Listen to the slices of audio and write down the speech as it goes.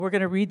We're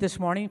going to read this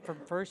morning from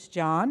 1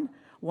 John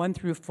 1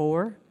 through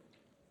 4,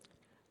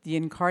 the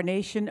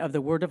incarnation of the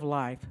Word of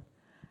life.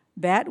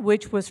 That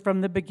which was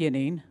from the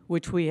beginning,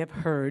 which we have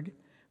heard,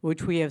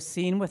 which we have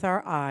seen with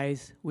our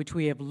eyes, which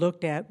we have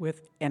looked at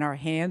with, and our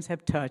hands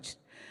have touched,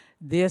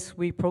 this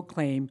we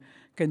proclaim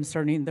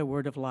concerning the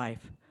Word of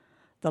life.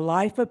 The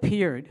life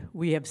appeared,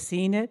 we have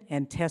seen it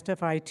and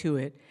testify to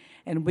it,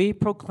 and we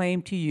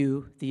proclaim to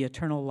you the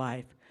eternal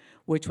life,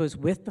 which was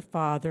with the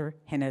Father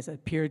and has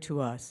appeared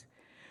to us.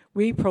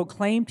 We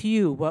proclaim to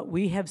you what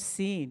we have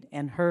seen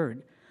and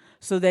heard,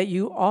 so that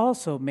you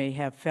also may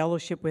have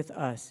fellowship with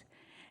us.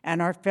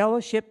 And our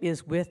fellowship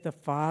is with the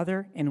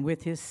Father and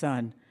with his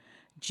Son,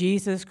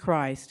 Jesus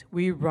Christ.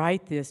 We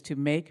write this to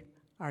make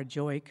our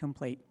joy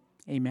complete.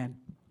 Amen.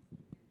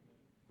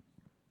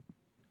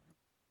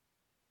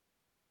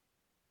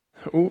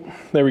 Ooh,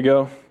 there we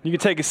go. You can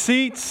take a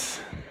seat.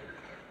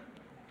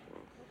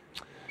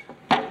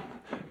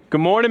 Good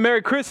morning,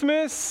 Merry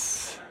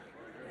Christmas.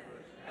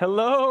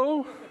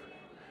 Hello.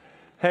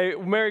 Hey,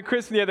 Merry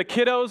Christmas. Yeah, the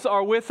kiddos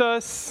are with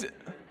us.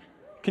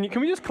 Can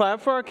we just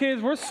clap for our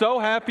kids? We're so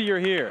happy you're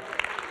here.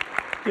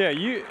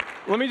 Yeah,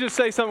 let me just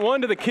say something.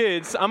 One, to the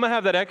kids, I'm going to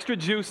have that extra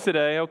juice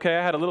today, okay?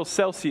 I had a little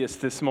Celsius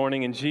this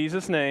morning in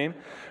Jesus' name.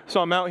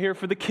 So I'm out here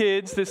for the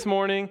kids this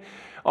morning.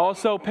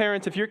 Also,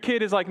 parents, if your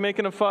kid is like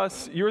making a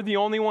fuss, you're the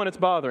only one it's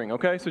bothering,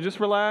 okay? So just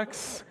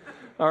relax,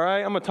 all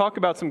right? I'm going to talk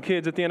about some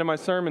kids at the end of my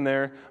sermon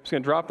there. I'm just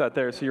going to drop that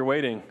there so you're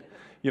waiting.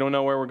 You don't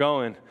know where we're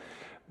going.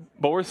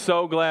 But we're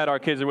so glad our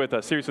kids are with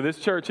us. Seriously, this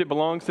church, it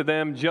belongs to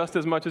them just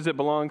as much as it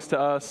belongs to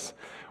us.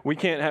 We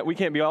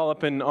can't be all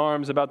up in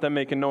arms about them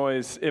making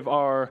noise if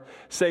our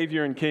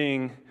Savior and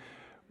King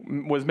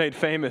was made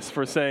famous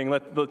for saying,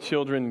 "Let the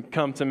children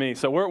come to me."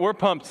 So we're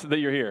pumped that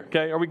you're here.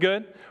 Okay, are we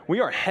good?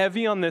 We are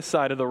heavy on this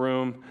side of the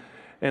room,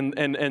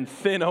 and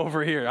thin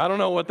over here. I don't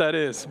know what that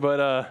is, but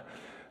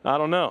I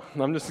don't know.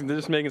 I'm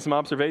just making some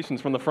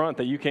observations from the front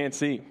that you can't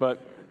see, but.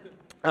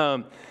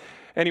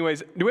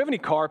 Anyways, do we have any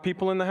car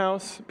people in the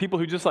house? People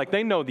who just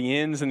they know the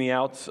ins and the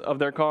outs of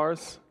their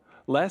cars?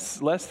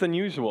 Less than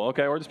usual,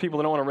 okay? Or just people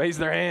that don't want to raise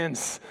their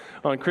hands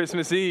on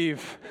Christmas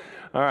Eve.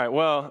 All right,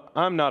 well,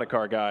 I'm not a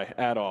car guy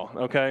at all,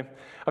 okay?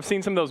 I've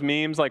seen some of those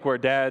memes where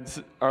dads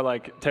are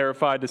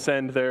terrified to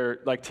send their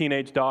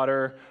teenage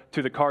daughter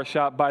to the car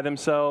shop by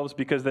themselves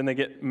because then they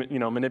get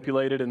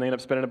manipulated and they end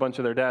up spending a bunch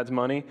of their dad's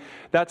money.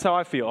 That's how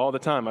I feel all the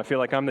time. I feel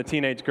like I'm the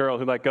teenage girl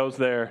who goes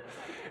there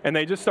and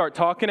they just start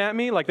talking at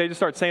me, they just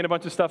start saying a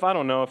bunch of stuff. I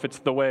don't know if it's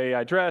the way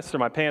I dress or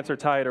my pants are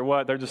tight or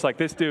what. They're just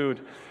this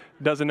dude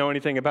doesn't know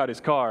anything about his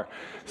car.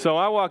 So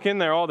I walk in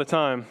there all the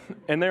time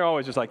and they're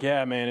always just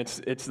yeah, man, it's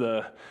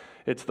the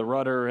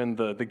rudder and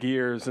the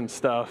gears and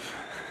stuff.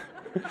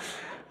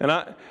 And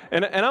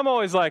I'm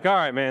always all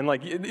right, man,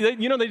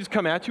 they just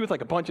come at you with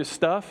a bunch of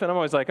stuff, and I'm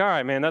always all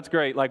right, man, that's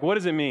great. What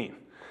does it mean?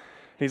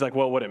 He's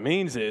well, what it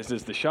means is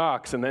the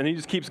shocks. And then he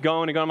just keeps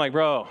going and going. I'm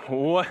bro,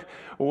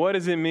 what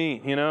does it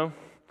mean,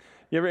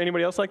 You ever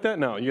anybody else like that?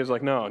 No, you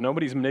guys no,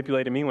 nobody's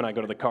manipulating me when I go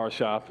to the car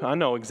shop. I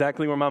know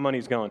exactly where my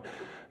money's going.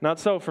 Not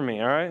so for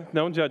me, all right?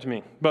 Don't judge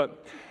me.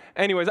 But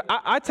anyways,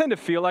 I tend to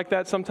feel like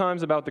that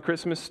sometimes about the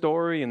Christmas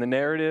story and the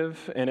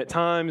narrative. And at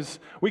times,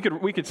 we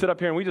could sit up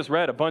here and we just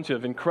read a bunch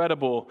of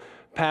incredible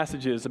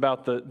passages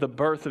about the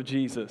birth of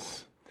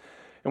Jesus.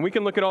 And we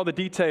can look at all the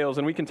details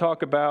and we can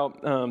talk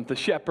about the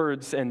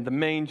shepherds and the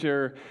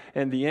manger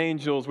and the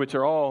angels, which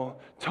are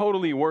all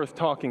totally worth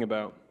talking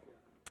about.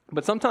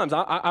 But sometimes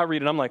I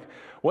read it and I'm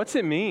what's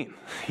it mean?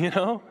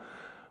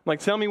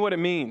 Tell me what it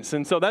means.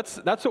 And so that's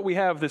what we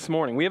have this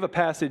morning. We have a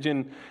passage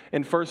in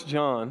 1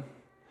 John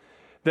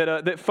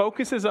that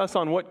focuses us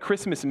on what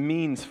Christmas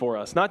means for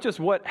us. Not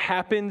just what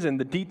happens and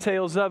the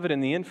details of it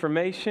and the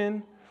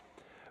information,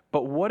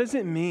 but what does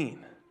it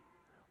mean?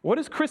 What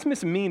does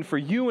Christmas mean for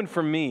you and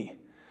for me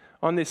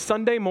on this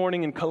Sunday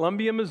morning in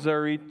Columbia,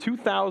 Missouri,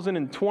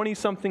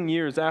 2020-something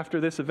years after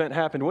this event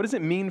happened? What does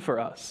it mean for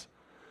us?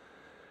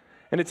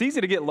 And it's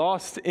easy to get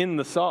lost in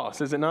the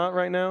sauce, is it not,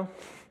 right now?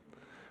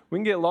 We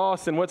can get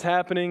lost in what's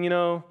happening,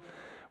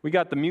 We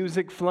got the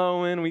music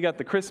flowing, we got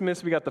the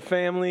Christmas, we got the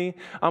family.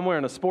 I'm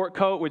wearing a sport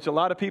coat, which a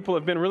lot of people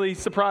have been really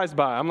surprised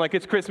by. I'm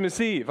it's Christmas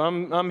Eve.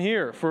 I'm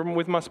here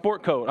with my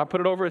sport coat. I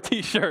put it over a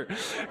t-shirt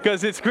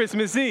because it's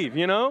Christmas Eve,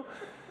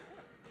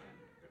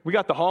 We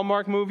got the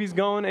Hallmark movies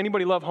going.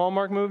 Anybody love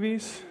Hallmark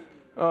movies?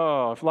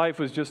 Oh, if life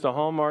was just a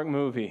Hallmark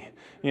movie,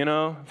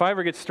 If I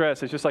ever get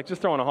stressed, it's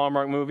just throw in a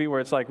Hallmark movie where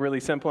it's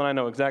really simple and I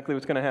know exactly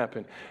what's going to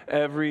happen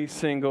every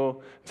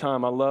single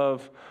time. I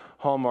love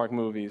Hallmark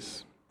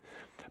movies.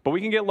 But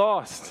we can get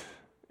lost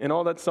in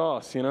all that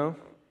sauce, We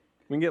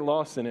can get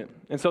lost in it.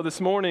 And so this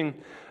morning,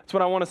 that's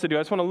what I want us to do. I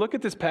just want to look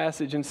at this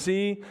passage and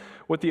see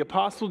what the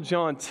Apostle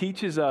John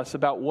teaches us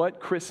about what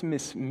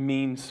Christmas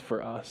means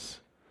for us.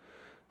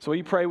 So will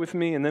you pray with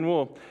me, and then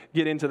we'll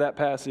get into that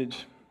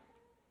passage.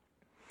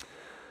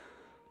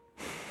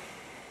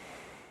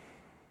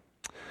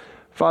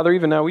 Father,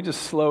 even now, we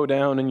just slow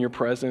down in your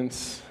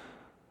presence.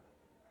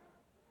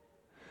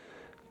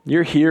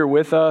 You're here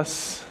with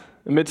us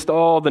amidst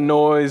all the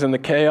noise and the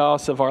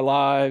chaos of our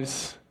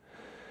lives.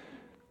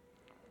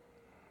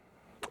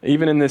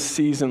 Even in this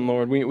season,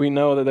 Lord, we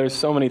know that there's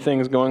so many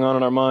things going on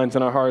in our minds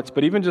and our hearts,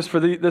 but even just for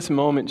this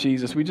moment,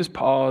 Jesus, we just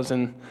pause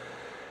and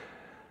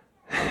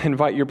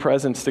invite your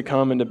presence to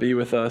come and to be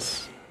with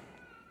us.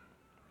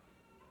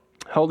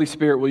 Holy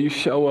Spirit, will you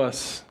show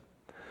us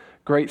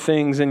great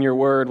things in your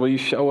word? Will you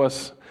show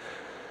us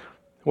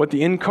what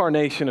the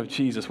incarnation of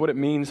Jesus, what it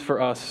means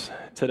for us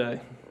today?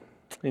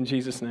 In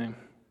Jesus' name,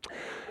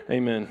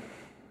 amen.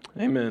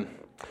 Amen.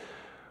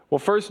 Well,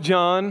 1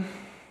 John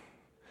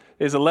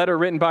is a letter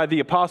written by the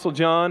Apostle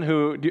John,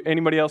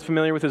 anybody else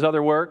familiar with his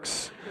other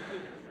works?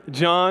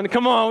 John,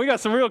 come on, we got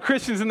some real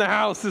Christians in the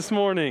house this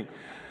morning.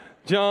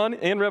 John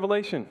and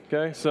Revelation,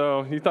 okay?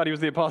 So you thought he was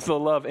the apostle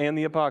of love and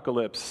the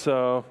apocalypse.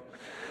 So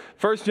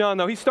 1 John,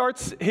 though, he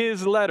starts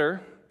his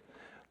letter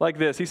like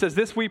this. He says,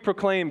 "This we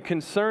proclaim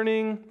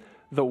concerning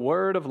the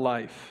word of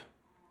life.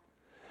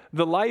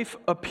 The life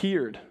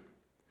appeared.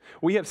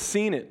 We have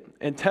seen it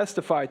and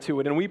testify to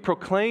it, and we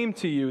proclaim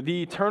to you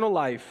the eternal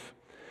life,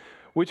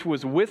 which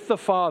was with the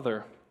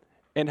Father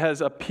and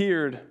has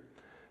appeared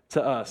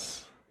to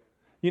us."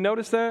 You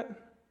notice that?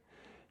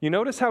 You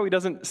notice how he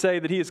doesn't say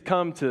that he has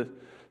come to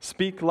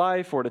speak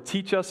life or to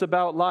teach us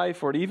about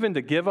life or even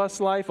to give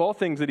us life, all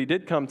things that he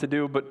did come to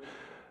do, but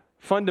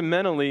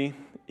fundamentally,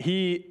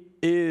 he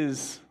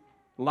is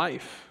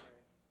life,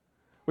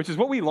 which is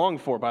what we long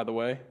for, by the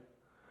way.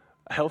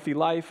 A healthy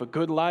life, a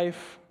good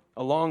life,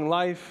 a long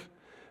life,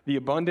 the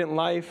abundant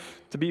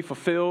life, to be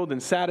fulfilled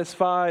and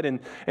satisfied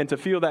and to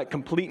feel that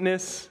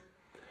completeness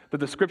that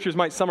the scriptures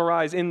might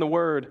summarize in the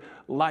word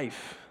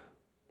life.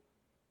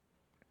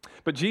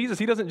 But Jesus,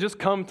 he doesn't just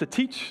come to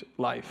teach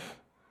life.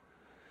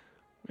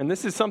 And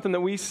this is something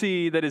that we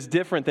see that is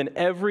different than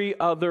every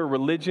other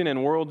religion and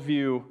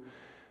worldview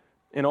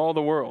in all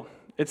the world.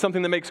 It's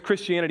something that makes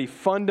Christianity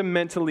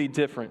fundamentally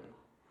different.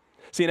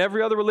 See, in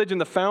every other religion,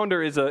 the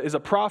founder is a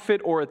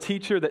prophet or a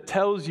teacher that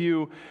tells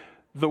you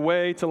the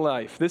way to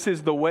life. This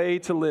is the way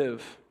to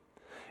live.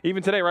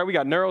 Even today, right, we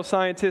got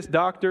neuroscientists,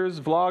 doctors,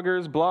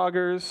 vloggers,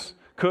 bloggers,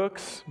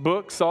 cooks,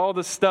 books, all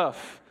the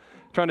stuff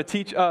trying to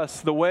teach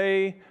us the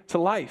way to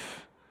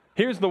life.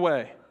 Here's the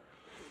way.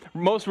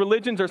 Most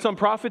religions are some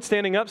prophet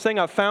standing up saying,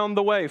 "I've found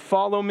the way,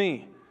 follow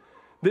me."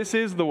 This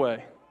is the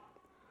way.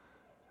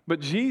 But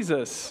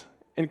Jesus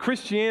and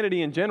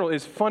Christianity in general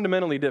is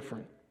fundamentally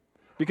different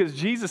because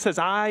Jesus says,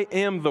 "I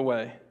am the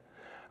way.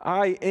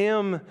 I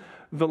am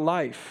the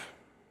life."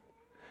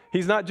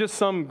 He's not just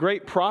some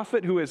great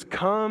prophet who has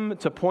come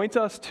to point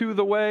us to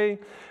the way,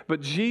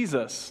 but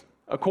Jesus,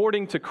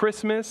 according to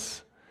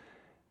Christmas,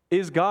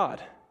 is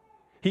God.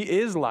 He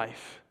is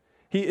life.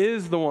 He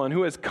is the one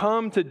who has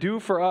come to do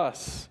for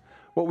us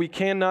what we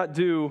cannot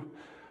do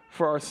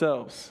for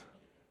ourselves.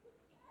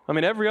 I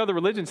mean, every other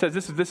religion says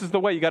this is the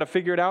way. You got to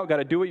figure it out, got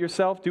to do it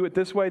yourself, do it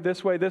this way,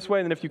 this way, this way,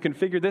 and then if you can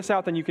figure this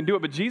out, then you can do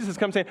it. But Jesus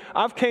comes saying,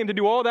 "I've came to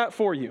do all that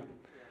for you."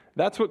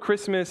 That's what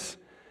Christmas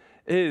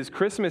is.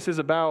 Christmas is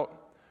about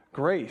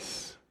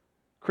grace.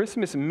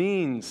 Christmas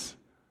means,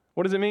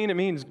 what does it mean? It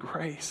means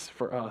grace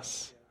for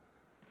us,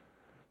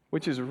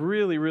 which is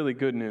really, really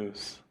good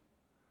news.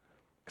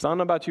 Because I don't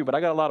know about you, but I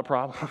got a lot of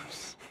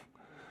problems.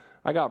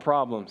 I got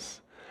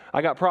problems.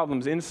 I got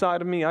problems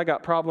inside of me. I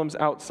got problems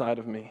outside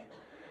of me.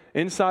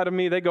 Inside of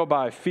me, they go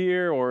by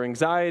fear or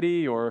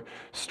anxiety or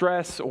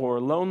stress or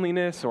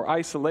loneliness or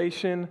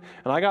isolation.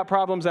 And I got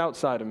problems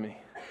outside of me,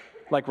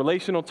 like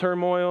relational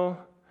turmoil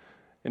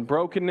and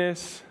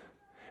brokenness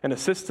and a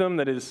system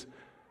that is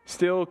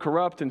still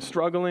corrupt and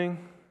struggling.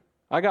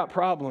 I got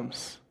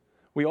problems.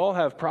 We all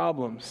have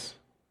problems.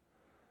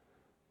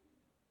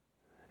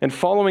 And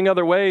following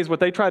other ways, what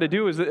they try to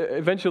do is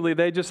eventually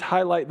they just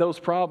highlight those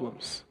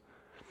problems.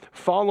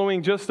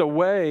 Following just a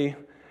way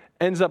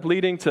ends up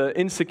leading to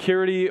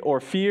insecurity or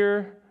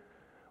fear,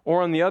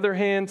 or on the other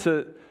hand,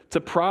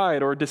 to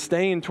pride or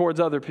disdain towards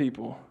other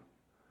people.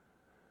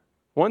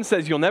 One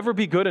says you'll never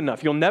be good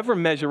enough. You'll never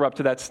measure up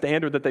to that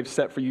standard that they've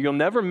set for you. You'll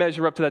never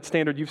measure up to that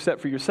standard you've set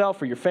for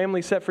yourself or your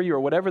family set for you or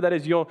whatever that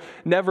is. You'll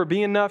never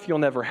be enough. You'll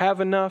never have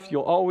enough.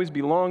 You'll always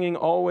be longing,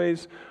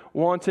 always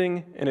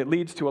wanting, and it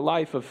leads to a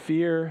life of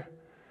fear,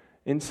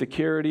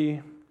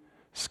 insecurity,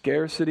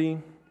 scarcity.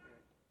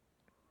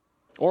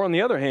 Or on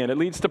the other hand, it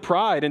leads to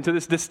pride and to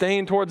this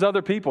disdain towards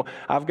other people.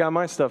 I've got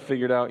my stuff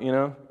figured out, you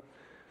know.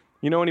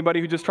 You know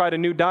anybody who just tried a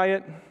new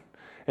diet?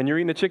 And you're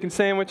eating a chicken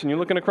sandwich and you're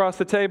looking across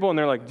the table and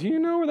they're like, "Do you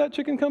know where that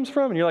chicken comes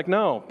from?" And you're like,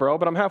 "No, bro,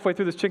 but I'm halfway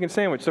through this chicken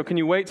sandwich, so can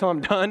you wait till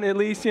I'm done at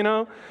least, you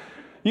know?"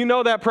 You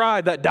know that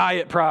pride, that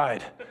diet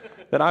pride,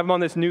 that I'm on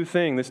this new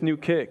thing, this new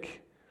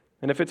kick.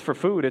 And if it's for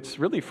food, it's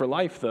really for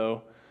life,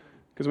 though.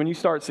 Because when you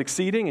start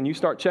succeeding and you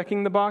start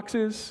checking the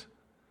boxes,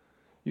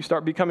 you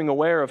start becoming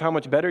aware of how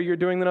much better you're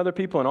doing than other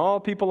people, and all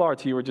people are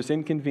to you are just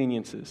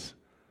inconveniences.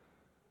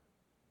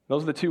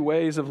 Those are the two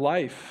ways of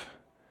life.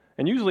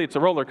 And usually it's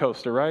a roller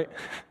coaster, right?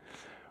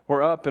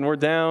 We're up and we're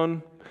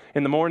down.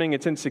 In the morning,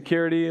 it's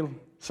insecurity,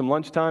 some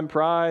lunchtime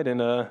pride, and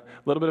a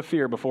little bit of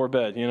fear before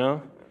bed, you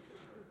know?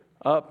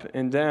 Up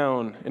and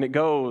down, and it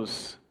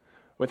goes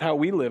with how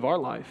we live our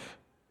life.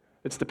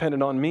 It's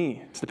dependent on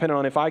me. It's dependent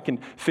on if I can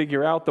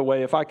figure out the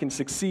way, if I can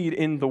succeed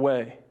in the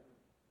way.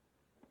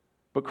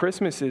 But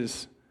Christmas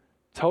is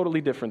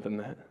totally different than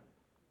that.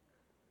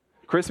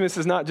 Christmas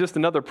is not just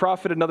another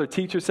prophet, another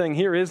teacher saying,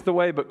 here is the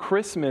way, but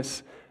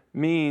Christmas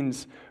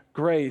means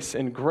grace,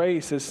 and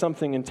grace is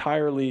something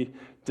entirely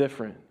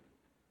different.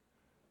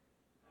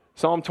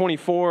 Psalm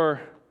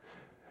 24,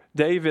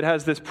 David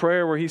has this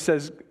prayer where he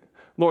says,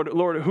 Lord,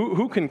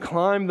 who can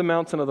climb the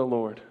mountain of the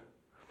Lord?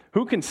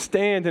 Who can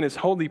stand in his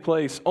holy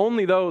place?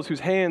 Only those whose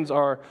hands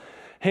are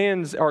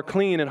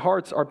clean and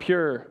hearts are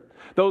pure.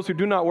 Those who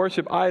do not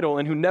worship idol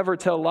and who never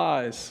tell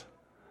lies.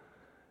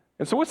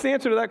 And so what's the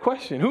answer to that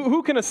question?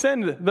 Who can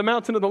ascend the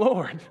mountain of the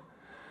Lord?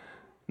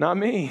 Not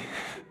me.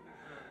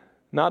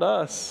 Not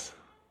us.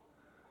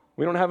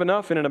 We don't have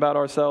enough in and about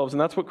ourselves,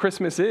 and that's what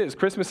Christmas is.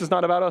 Christmas is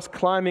not about us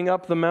climbing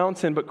up the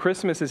mountain, but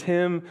Christmas is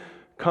Him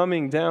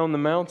coming down the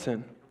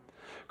mountain.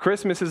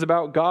 Christmas is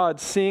about God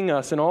seeing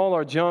us in all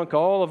our junk,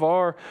 all of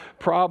our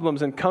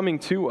problems, and coming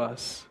to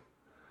us.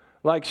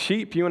 Like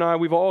sheep, you and I,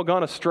 we've all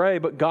gone astray,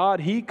 but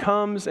God, He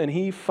comes and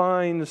He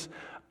finds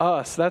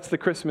us. That's the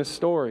Christmas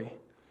story.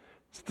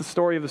 It's the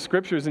story of the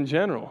Scriptures in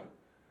general.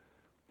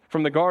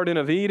 From the Garden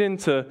of Eden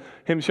to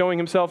Him showing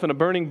Himself in a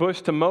burning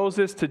bush to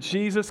Moses to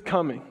Jesus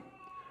coming.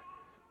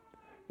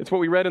 It's what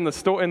we read in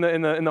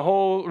the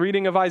whole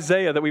reading of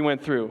Isaiah that we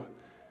went through.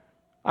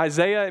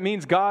 Isaiah, it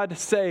means God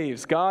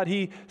saves. God,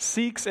 He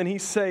seeks and He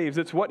saves.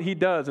 It's what He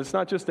does. It's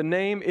not just a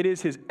name, it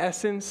is His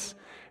essence,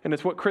 and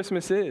it's what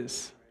Christmas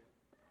is.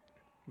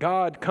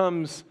 God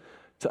comes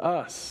to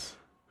us.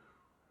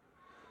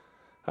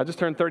 I just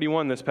turned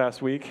 31 this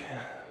past week,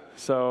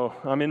 so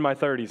I'm in my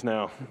 30s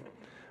now.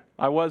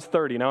 I was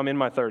 30, now I'm in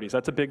my 30s.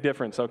 That's a big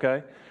difference,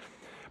 okay?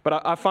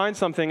 But I find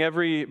something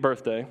every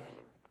birthday.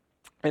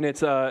 And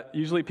it's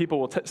usually people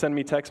will send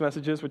me text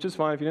messages, which is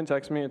fine. If you didn't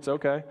text me, it's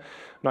okay.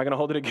 I'm not going to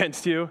hold it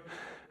against you.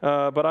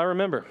 But I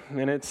remember,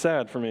 and it's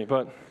sad for me.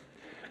 But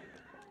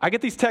I get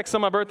these texts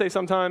on my birthday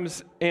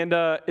sometimes, and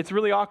it's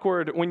really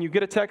awkward when you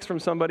get a text from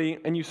somebody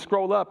and you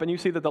scroll up and you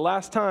see that the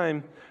last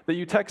time that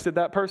you texted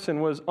that person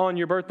was on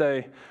your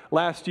birthday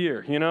last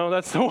year. You know,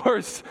 that's the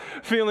worst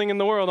feeling in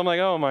the world. I'm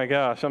like, oh my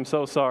gosh, I'm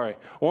so sorry.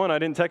 One, I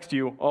didn't text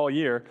you all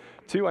year.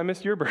 Two, I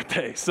missed your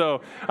birthday.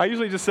 So I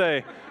usually just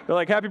say, they're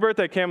like, happy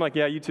birthday, Cam. I'm like,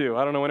 yeah, you too.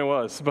 I don't know when it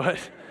was, but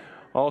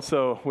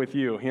also with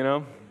you, you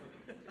know?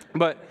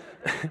 But,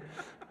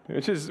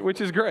 which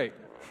is great.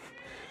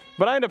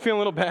 But I end up feeling a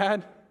little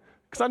bad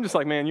because I'm just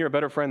like, man, you're a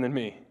better friend than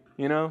me,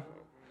 you know?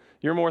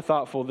 You're more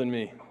thoughtful than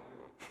me.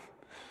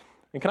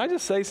 And can I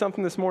just say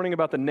something this morning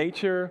about the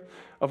nature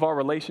of our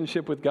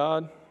relationship with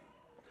God?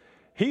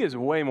 He is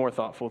way more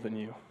thoughtful than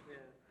you.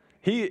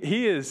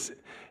 He is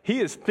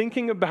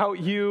thinking about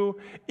you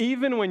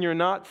even when you're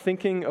not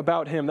thinking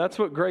about Him. That's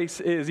what grace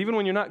is. Even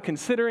when you're not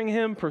considering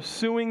Him,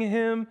 pursuing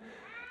Him,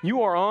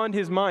 you are on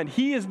His mind.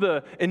 He is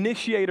the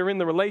initiator in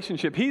the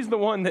relationship. He's the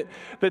one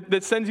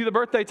that sends you the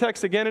birthday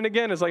text again and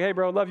again. It's like, hey,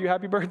 bro, love you,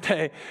 happy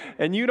birthday.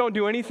 And you don't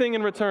do anything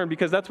in return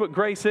because that's what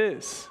grace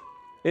is.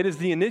 It is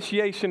the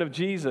initiation of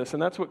Jesus,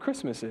 and that's what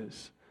Christmas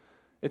is.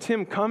 It's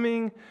Him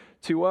coming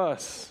to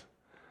us,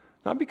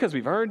 not because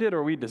we've earned it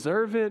or we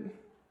deserve it,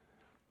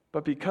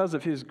 but because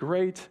of His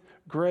great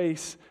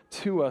grace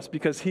to us,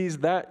 because He's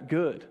that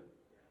good.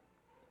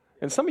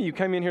 And some of you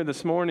came in here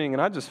this morning,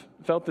 and I just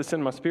felt this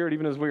in my spirit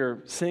even as we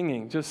were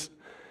singing.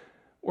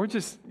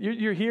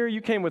 You're here, you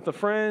came with a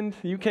friend,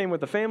 you came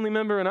with a family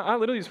member, and I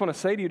literally just want to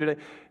say to you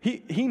today,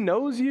 He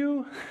knows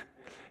you,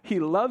 He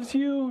loves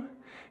you,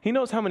 He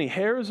knows how many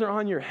hairs are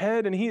on your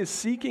head, and He is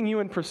seeking you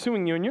and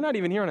pursuing you, and you're not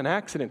even here on an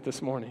accident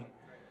this morning.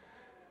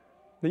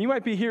 Then you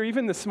might be here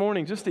even this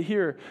morning just to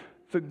hear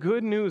the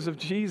good news of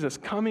Jesus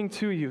coming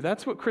to you.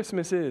 That's what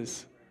Christmas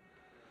is.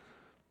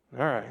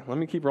 All right, let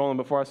me keep rolling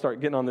before I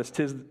start getting on this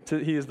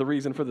He is the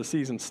reason for the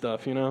season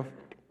stuff, you know?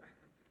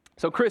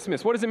 So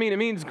Christmas, what does it mean? It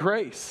means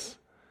grace.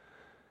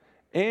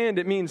 And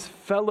it means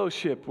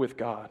fellowship with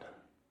God.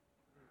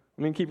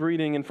 Let me keep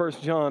reading in 1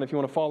 John if you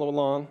want to follow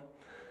along.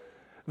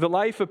 The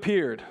life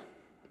appeared.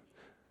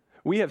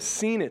 We have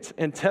seen it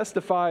and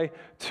testify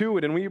to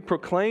it, and we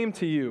proclaim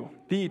to you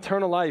the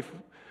eternal life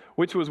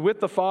which was with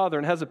the Father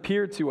and has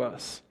appeared to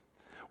us.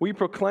 We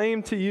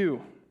proclaim to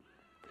you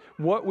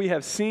what we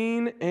have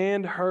seen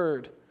and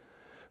heard,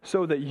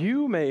 so that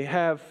you may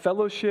have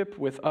fellowship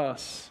with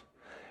us.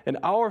 And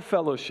our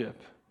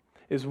fellowship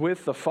is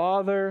with the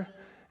Father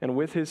and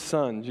with His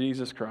Son,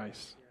 Jesus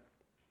Christ.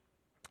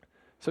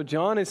 So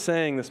John is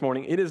saying this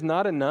morning, it is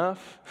not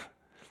enough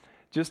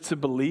just to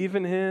believe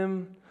in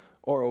Him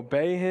or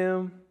obey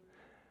Him.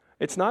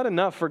 It's not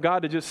enough for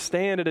God to just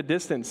stand at a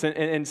distance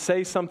and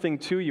say something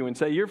to you and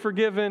say, you're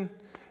forgiven,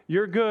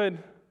 you're good.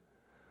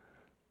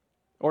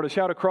 Or to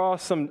shout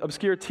across some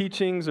obscure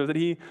teachings or that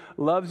He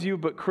loves you.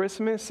 But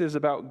Christmas is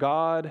about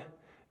God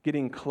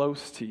getting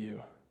close to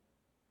you.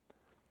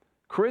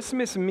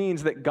 Christmas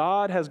means that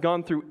God has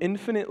gone through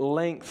infinite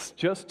lengths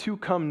just to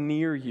come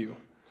near you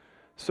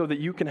so that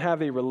you can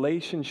have a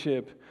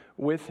relationship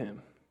with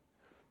Him.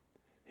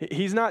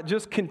 He's not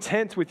just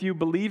content with you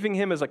believing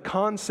Him as a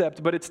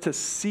concept, but it's to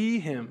see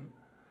Him,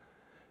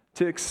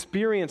 to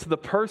experience the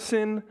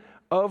person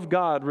of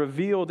God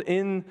revealed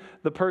in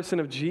the person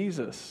of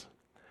Jesus.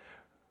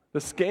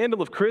 The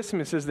scandal of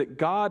Christmas is that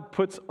God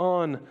puts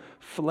on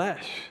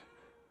flesh,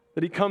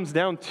 that he comes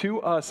down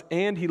to us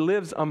and he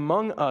lives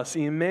among us,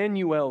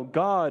 Emmanuel,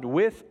 God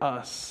with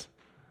us.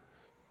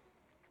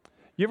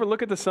 You ever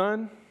look at the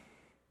sun?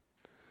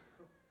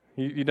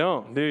 You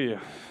don't, do you?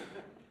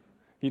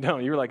 You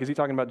don't. You were like, is he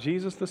talking about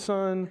Jesus the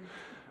Son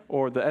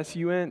or the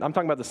S-U-N? I'm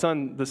talking about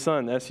the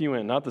Son,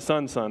 S-U-N, not the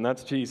Son,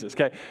 that's Jesus,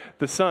 okay?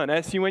 The Son,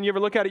 S-U-N, you ever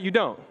look at it? You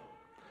don't.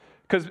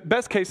 Because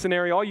best case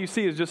scenario, all you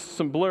see is just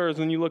some blurs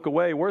and you look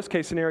away. Worst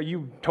case scenario,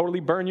 you totally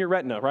burn your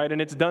retina, right?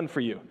 And it's done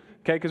for you,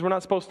 okay? Because we're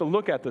not supposed to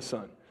look at the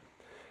sun.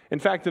 In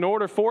fact, in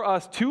order for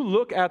us to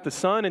look at the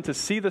sun and to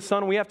see the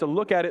sun, we have to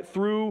look at it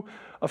through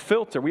a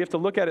filter. We have to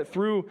look at it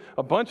through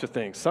a bunch of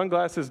things.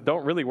 Sunglasses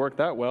don't really work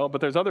that well,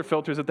 but there's other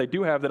filters that they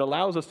do have that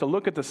allows us to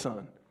look at the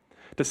sun,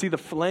 to see the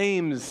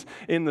flames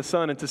in the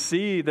sun and to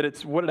see that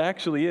it's what it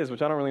actually is,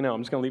 which I don't really know.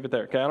 I'm just going to leave it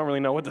there, okay? I don't really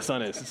know what the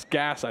sun is. It's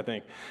gas, I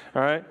think,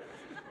 all right?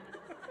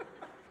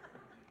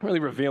 I'm really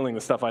revealing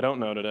the stuff I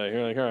don't know today.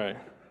 You're like, all right.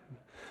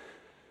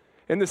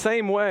 In the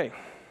same way,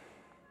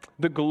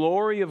 the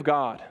glory of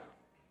God.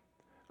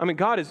 I mean,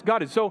 God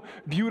is so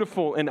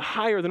beautiful and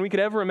higher than we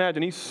could ever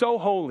imagine. He's so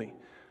holy.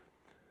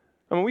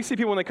 I mean, we see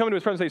people when they come into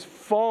his presence, they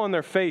fall on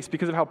their face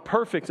because of how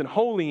perfect and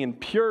holy and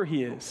pure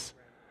he is.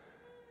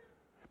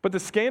 But the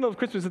scandal of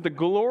Christmas is that the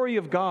glory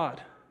of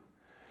God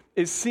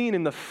is seen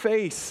in the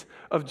face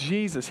of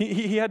Jesus.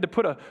 He had to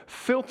put a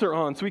filter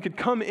on so he could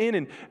come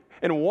in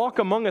and walk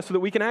among us so that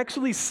we can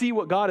actually see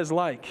what God is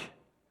like.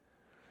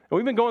 And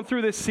we've been going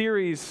through this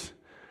series,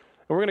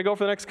 and we're going to go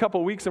for the next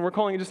couple of weeks, and we're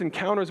calling it just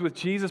Encounters with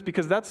Jesus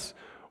because that's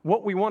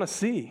what we want to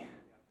see.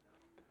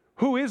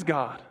 Who is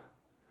God?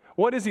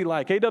 What is he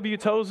like? A.W.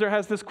 Tozer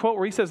has this quote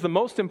where he says, the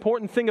most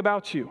important thing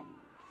about you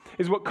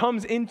is what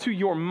comes into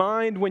your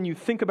mind when you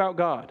think about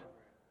God.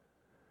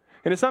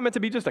 And it's not meant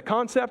to be just a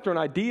concept or an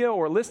idea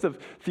or a list of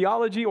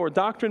theology or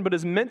doctrine, but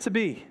is meant to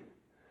be,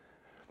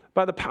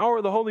 by the power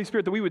of the Holy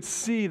Spirit, that we would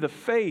see the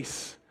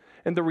face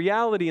and the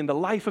reality and the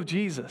life of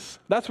Jesus.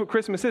 That's what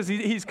Christmas is.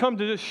 He's come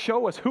to just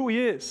show us who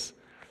he is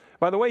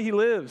by the way he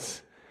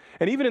lives.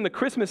 And even in the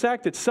Christmas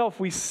act itself,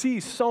 we see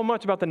so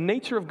much about the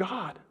nature of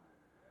God.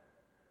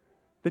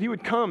 That he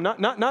would come,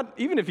 not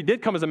even if he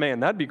did come as a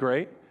man, that'd be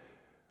great.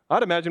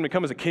 I'd imagine him to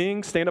come as a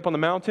king, stand up on the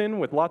mountain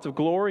with lots of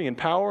glory and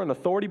power and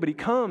authority, but he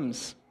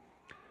comes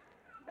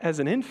as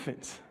an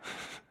infant,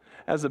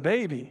 as a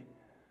baby.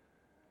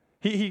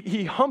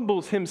 He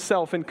humbles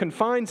himself and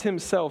confines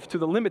himself to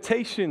the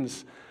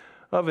limitations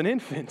of an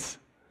infant.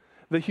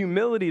 The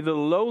humility, the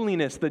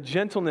lowliness, the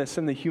gentleness,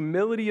 and the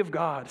humility of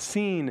God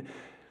seen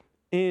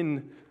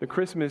in the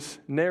Christmas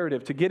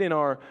narrative to get in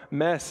our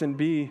mess and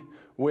be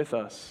with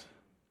us.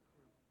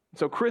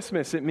 So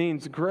Christmas, it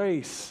means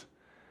grace.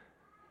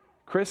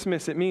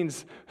 Christmas, it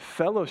means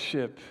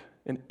fellowship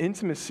and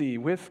intimacy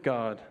with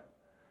God.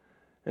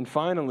 And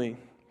finally,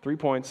 3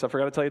 points. I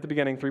forgot to tell you at the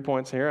beginning, 3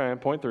 points. Here I am,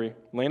 point 3,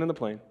 laying in the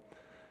plane.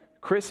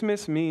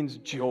 Christmas means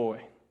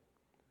joy.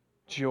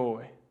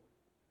 Joy.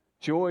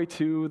 Joy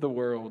to the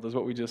world is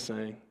what we just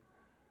sang.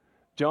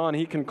 John,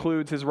 he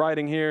concludes his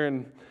writing here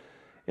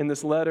in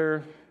this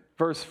letter,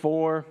 verse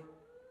 4.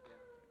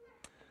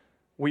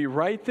 We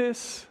write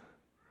this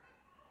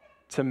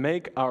to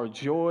make our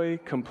joy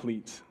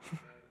complete.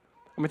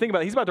 I mean, think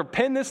about it. He's about to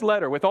pen this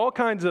letter with all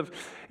kinds of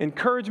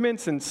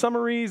encouragements and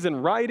summaries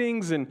and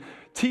writings and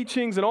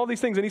teachings and all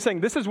these things. And he's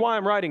saying, this is why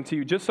I'm writing to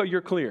you, just so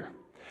you're clear,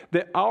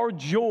 that our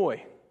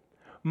joy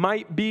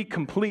might be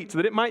complete, so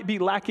that it might be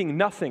lacking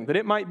nothing, that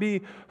it might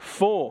be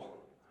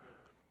full.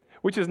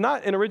 Which is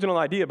not an original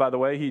idea, by the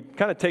way. He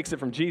kind of takes it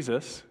from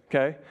Jesus,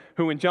 okay?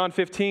 Who in John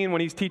 15,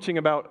 when he's teaching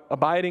about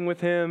abiding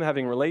with him,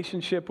 having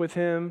relationship with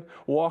him,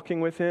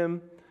 walking with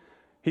him,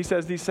 he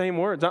says these same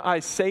words. I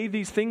say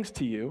these things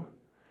to you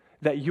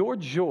that your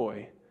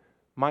joy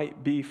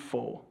might be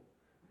full,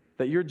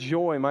 that your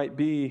joy might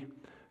be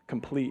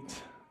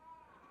complete.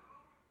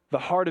 The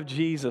heart of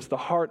Jesus, the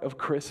heart of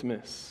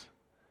Christmas,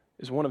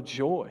 is one of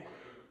joy.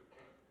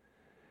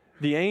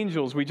 The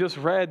angels we just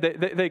read,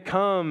 they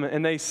come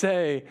and they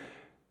say,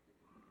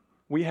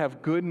 we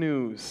have good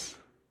news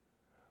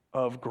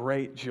of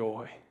great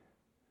joy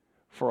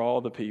for all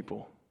the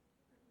people.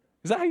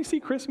 Is that how you see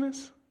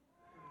Christmas?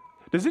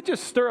 Does it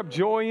just stir up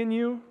joy in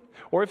you?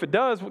 Or if it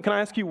does, can I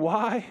ask you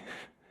why?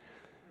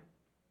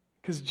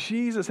 Because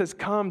Jesus has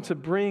come to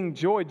bring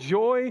joy,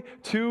 joy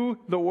to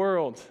the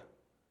world.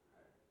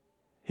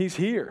 He's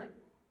here.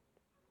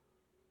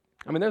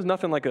 I mean, there's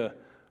nothing like a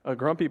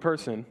grumpy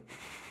person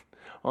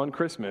on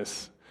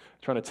Christmas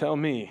trying to tell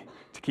me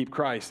to keep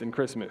Christ in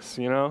Christmas,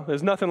 you know?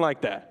 There's nothing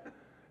like that.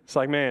 It's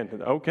like,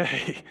 man,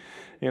 okay.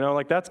 You know,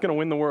 like that's going to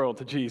win the world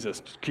to Jesus.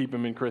 Just keep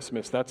him in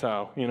Christmas. That's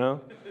how, you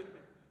know?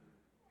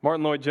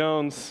 Martin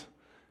Lloyd-Jones,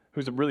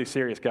 who's a really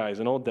serious guy. He's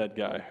an old dead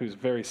guy who's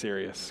very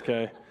serious,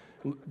 okay?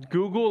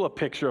 Google a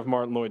picture of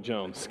Martin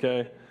Lloyd-Jones,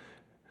 okay?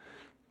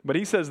 But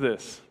he says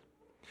this.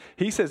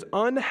 He says,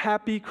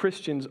 unhappy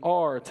Christians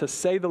are, to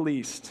say the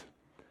least,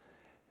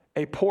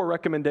 a poor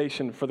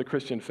recommendation for the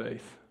Christian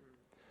faith.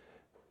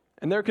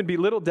 And there can be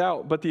little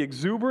doubt but the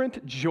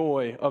exuberant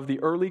joy of the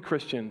early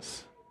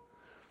Christians,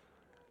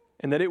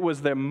 and that it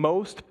was the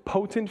most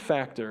potent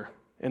factor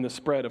in the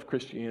spread of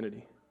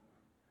Christianity.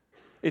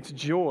 It's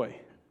joy.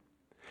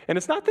 And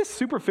it's not this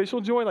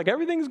superficial joy, like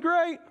everything's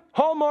great,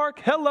 Hallmark,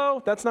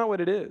 hello. That's not what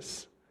it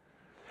is.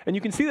 And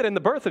you can see that in the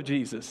birth of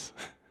Jesus.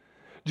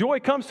 Joy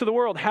comes to the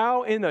world,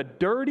 how? In a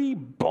dirty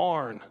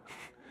barn,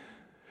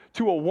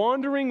 to a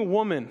wandering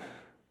woman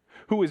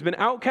who has been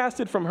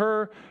outcasted from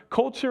her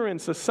culture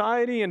and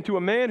society, and to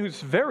a man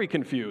who's very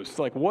confused,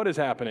 like, what is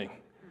happening?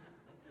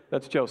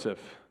 That's Joseph,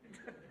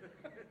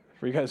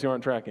 for you guys who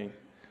aren't tracking.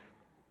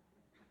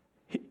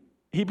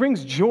 He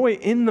brings joy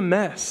in the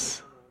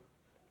mess.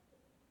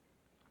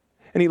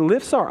 And he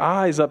lifts our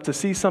eyes up to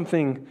see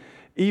something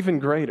even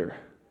greater.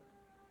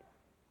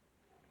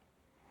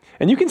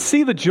 And you can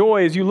see the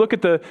joy as you look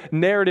at the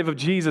narrative of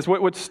Jesus.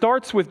 What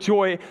starts with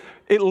joy,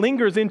 it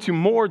lingers into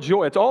more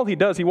joy. It's all he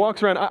does. He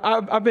walks around.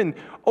 I've been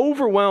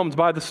overwhelmed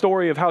by the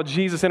story of how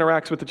Jesus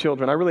interacts with the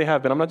children. I really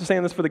have been. I'm not just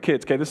saying this for the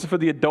kids, okay? This is for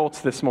the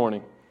adults this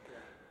morning.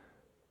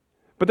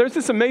 But there's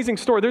this amazing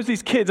story. There's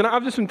these kids, and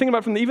I've just been thinking about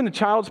it from even the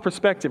child's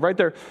perspective, right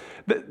there.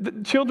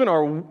 The children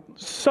are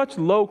such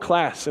low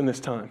class in this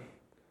time.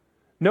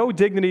 No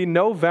dignity,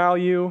 no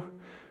value.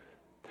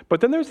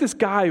 But then there's this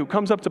guy who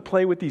comes up to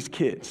play with these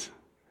kids.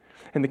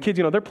 And the kids,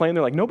 they're playing.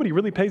 They're like, nobody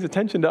really pays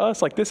attention to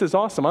us. Like, this is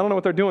awesome. I don't know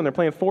what they're doing. They're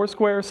playing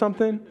Foursquare or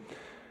something.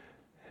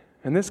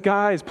 And this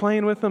guy is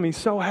playing with them. He's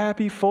so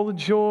happy, full of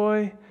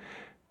joy.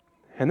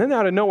 And then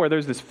out of nowhere,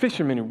 there's this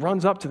fisherman who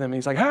runs up to them. And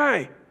he's like,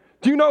 hey,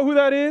 do you know who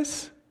that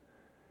is?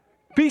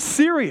 Be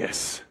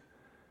serious.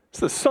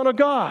 It's the Son of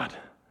God.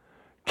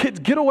 Kids,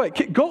 get away.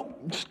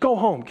 Just go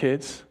home,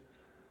 kids.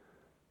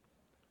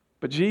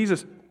 But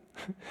Jesus,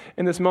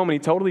 in this moment, he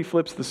totally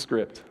flips the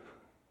script.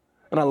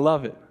 And I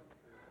love it.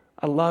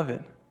 I love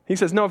it. He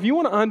says, no, if you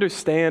want to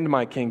understand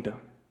my kingdom,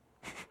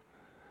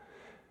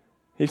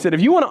 he said,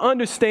 if you want to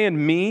understand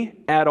me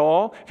at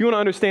all, if you want to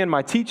understand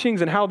my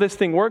teachings and how this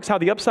thing works, how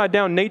the upside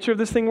down nature of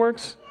this thing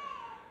works,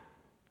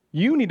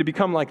 you need to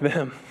become like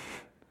them,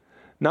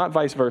 not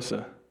vice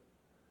versa.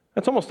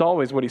 That's almost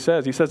always what he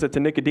says. He says it to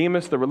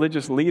Nicodemus, the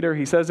religious leader.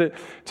 He says it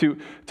to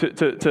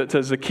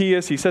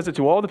Zacchaeus. He says it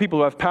to all the people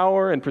who have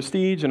power and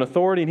prestige and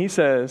authority. And he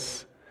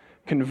says,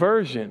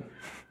 conversion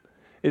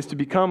is to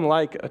become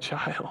like a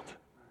child.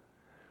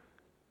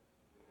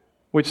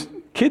 Which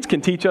kids can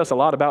teach us a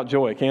lot about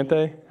joy, can't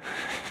they?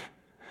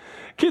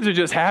 Kids are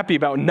just happy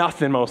about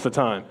nothing most of the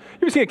time.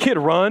 You ever seen a kid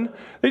run?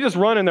 They just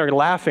run and they're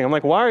laughing. I'm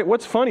like, why?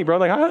 What's funny, bro?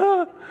 Like,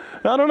 I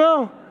don't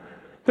know.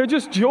 They're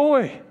just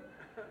joy.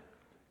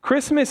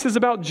 Christmas is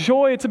about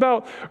joy. It's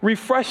about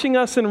refreshing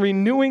us and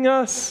renewing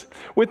us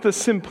with the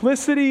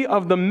simplicity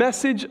of the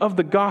message of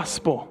the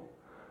gospel.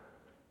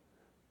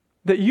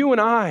 That you and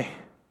I,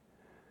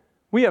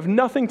 we have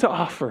nothing to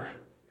offer.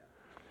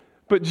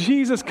 But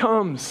Jesus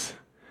comes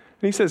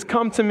and he says,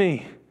 come to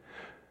me.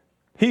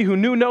 He who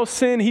knew no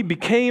sin, he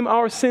became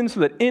our sin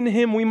so that in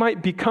him we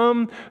might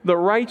become the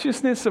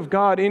righteousness of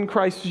God in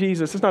Christ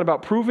Jesus. It's not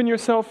about proving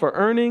yourself or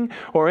earning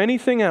or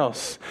anything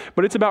else,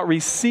 but it's about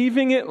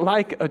receiving it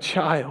like a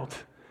child.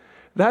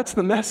 That's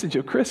the message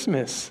of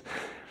Christmas.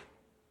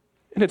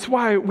 And it's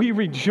why we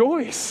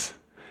rejoice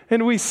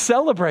and we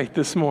celebrate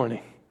this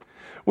morning.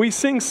 We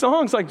sing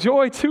songs like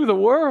Joy to the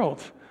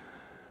World.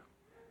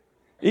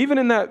 Even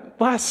in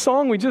that last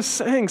song we just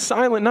sang,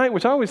 Silent Night,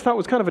 which I always thought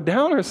was kind of a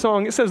downer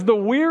song, it says, the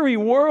weary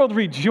world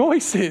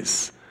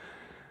rejoices.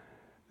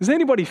 Does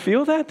anybody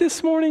feel that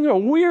this morning? A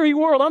weary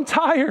world, I'm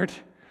tired.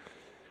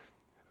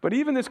 But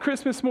even this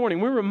Christmas morning,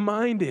 we're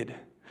reminded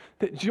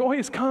that joy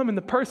has come in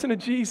the person of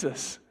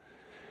Jesus.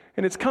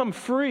 And it's come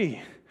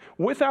free,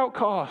 without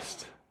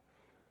cost.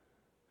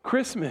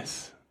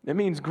 Christmas, it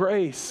means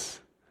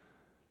grace.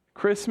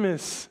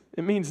 Christmas,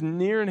 it means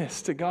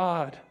nearness to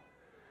God.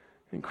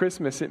 In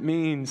Christmas, it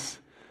means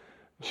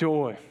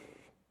joy.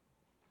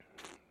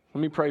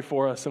 Let me pray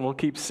for us, and we'll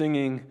keep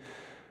singing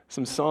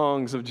some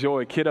songs of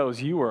joy.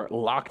 Kiddos, you are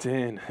locked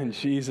in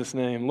Jesus'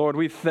 name. Lord,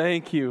 we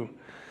thank you.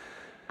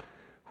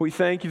 We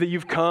thank you that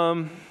you've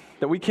come,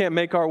 that we can't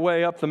make our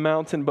way up the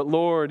mountain, but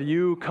Lord,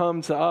 you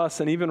come to us.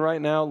 And even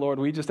right now, Lord,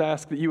 we just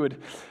ask that you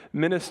would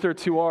minister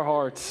to our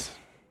hearts.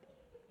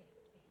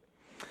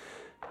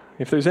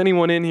 If there's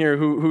anyone in here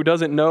who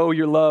doesn't know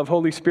your love,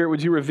 Holy Spirit,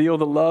 would you reveal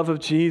the love of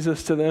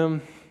Jesus to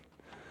them?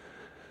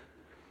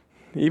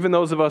 Even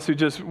those of us who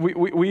just,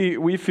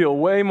 we feel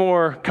way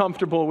more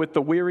comfortable with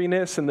the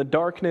weariness and the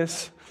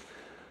darkness.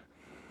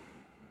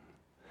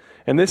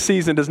 And this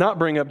season does not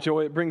bring up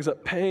joy, it brings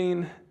up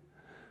pain.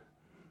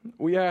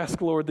 We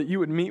ask, Lord, that you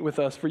would meet with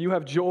us, for you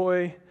have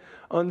joy,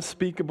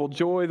 unspeakable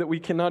joy that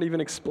we cannot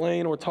even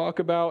explain or talk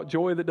about,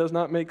 joy that does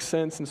not make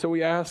sense. And so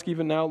we ask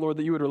even now, Lord,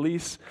 that you would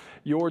release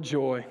your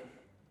joy.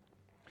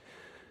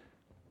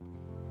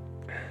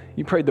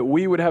 You prayed that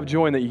we would have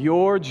joy and that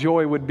your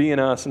joy would be in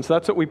us. And so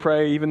that's what we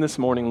pray even this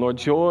morning, Lord.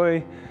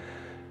 Joy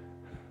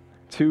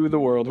to the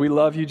world. We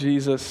love you,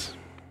 Jesus.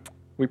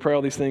 We pray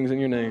all these things in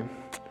your name.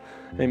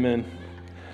 Amen.